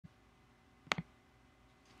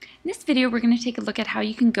In this video, we're going to take a look at how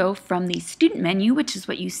you can go from the student menu, which is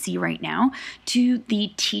what you see right now, to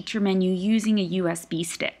the teacher menu using a USB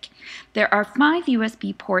stick. There are 5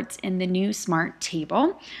 USB ports in the new Smart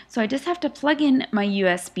Table, so I just have to plug in my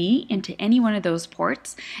USB into any one of those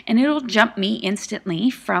ports, and it'll jump me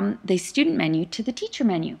instantly from the student menu to the teacher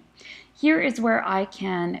menu. Here is where I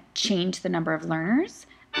can change the number of learners,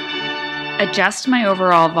 adjust my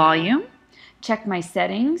overall volume, check my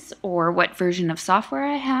settings or what version of software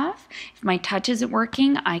I have. If my touch isn't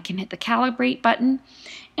working, I can hit the calibrate button.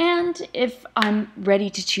 And if I'm ready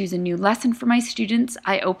to choose a new lesson for my students,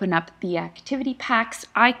 I open up the activity packs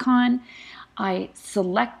icon. I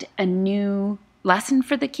select a new lesson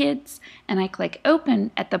for the kids and I click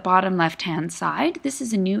open at the bottom left hand side. This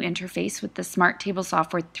is a new interface with the Smart Table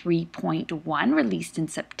Software 3.1 released in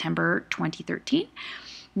September 2013.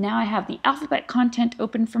 Now I have the alphabet content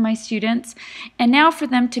open for my students, and now for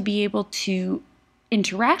them to be able to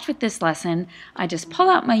interact with this lesson, I just pull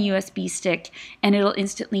out my USB stick and it'll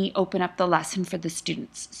instantly open up the lesson for the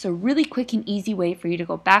students. So really quick and easy way for you to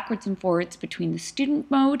go backwards and forwards between the student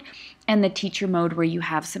mode and the teacher mode where you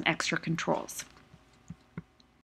have some extra controls.